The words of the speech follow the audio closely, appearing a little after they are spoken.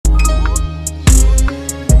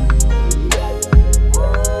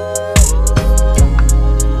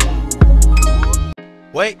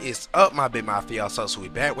What is up, my Bit Mafia? So we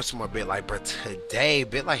back with some more Bitlife, but today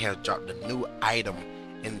Bitlife has dropped a new item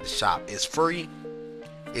in the shop. It's free.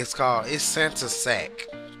 It's Santa's Sack.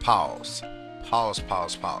 Pause. Pause.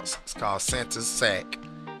 It's called Santa's Sack.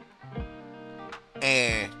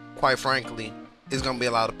 And quite frankly, it's gonna be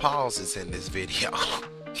a lot of pauses in this video.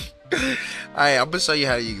 Alright, I'm gonna show you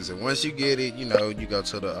how to use it. Once you get it, you go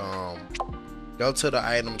to the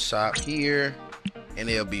item shop here. And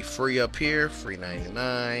it'll be free up here, free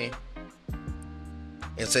 99.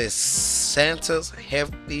 It says Santa's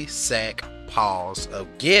hefty sack piles of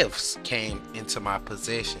gifts came into my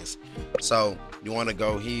possessions. So you want to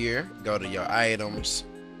go here, go to your items,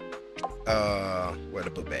 where the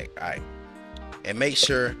book bag, alright, and make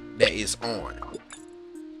sure that it's on.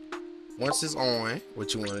 Once it's on,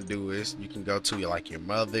 what you want to do is you can go to your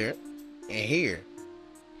mother, and here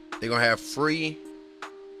they're gonna have free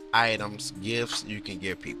items, gifts you can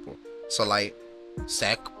give people. So like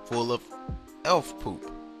sack full of elf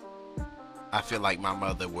poop. I feel like my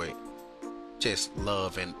mother would just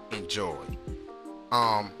love and enjoy.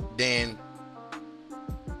 Then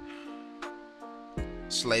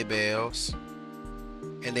sleigh bells,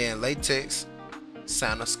 and then latex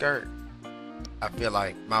Santa skirt. I feel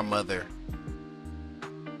like my mother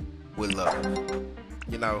would love.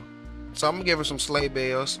 So I'm gonna give her some sleigh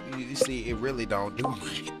bells. You see, it really don't do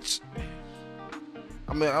much.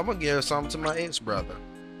 I'm gonna give her something to my ex-brother.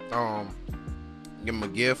 Give him a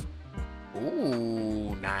gift.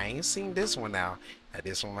 Ooh, now I ain't seen this one now. Now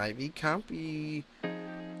this one might be comfy.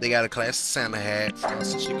 They got a classic Santa hat,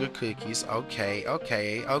 frosted sugar cookies. Okay.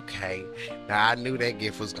 Now I knew that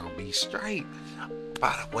gift was gonna be straight.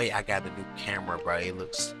 By the way, I got a new camera, bro. It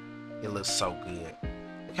looks so good.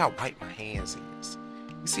 Look how white my hands is.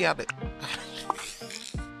 You see how the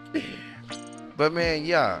But man,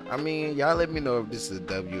 yeah, I mean, y'all let me know if this is a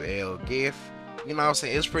WL gift. You know what I'm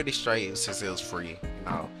saying? It's pretty straight since it was free.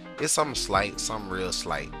 It's something slight, something real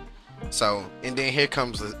slight. So, and then here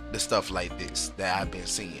comes the stuff like this that I've been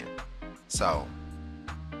seeing. So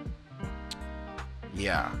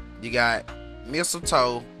yeah, you got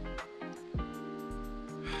mistletoe.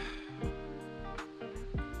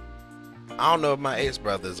 I don't know if my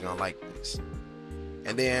ex-brother is gonna like this.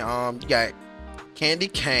 And then you got candy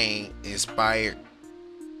cane inspired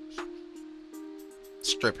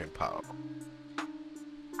stripping pole.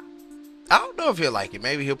 I don't know if he'll like it.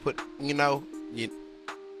 Maybe he'll put, you never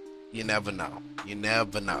know. You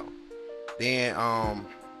never know. Then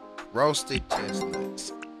roasted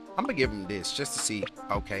chestnuts. I'm gonna give him this just to see.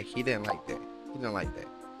 Okay, he didn't like that.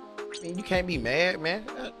 I mean, you can't be mad, man.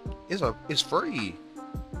 It's free.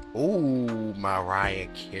 Ooh, Mariah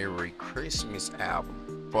Carey Christmas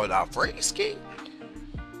album for the free ski.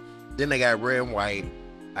 Then they got red and white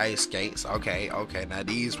ice skates. Okay. Now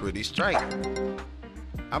these pretty straight. I'm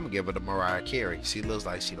gonna give it to Mariah Carey. She looks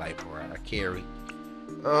like she like Mariah Carey.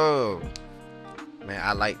 Oh man,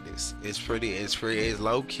 I like this. It's pretty. It's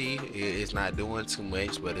low key. It's not doing too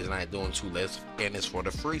much, but it's not doing too less, and it's for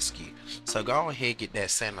the free ski. So go ahead and get that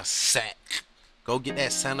Santa sack. Go get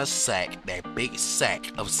that Santa sack, that big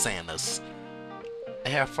sack of Santas,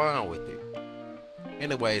 and have fun with it.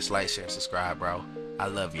 Anyways, like, share, and subscribe, bro. I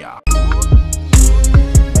love y'all.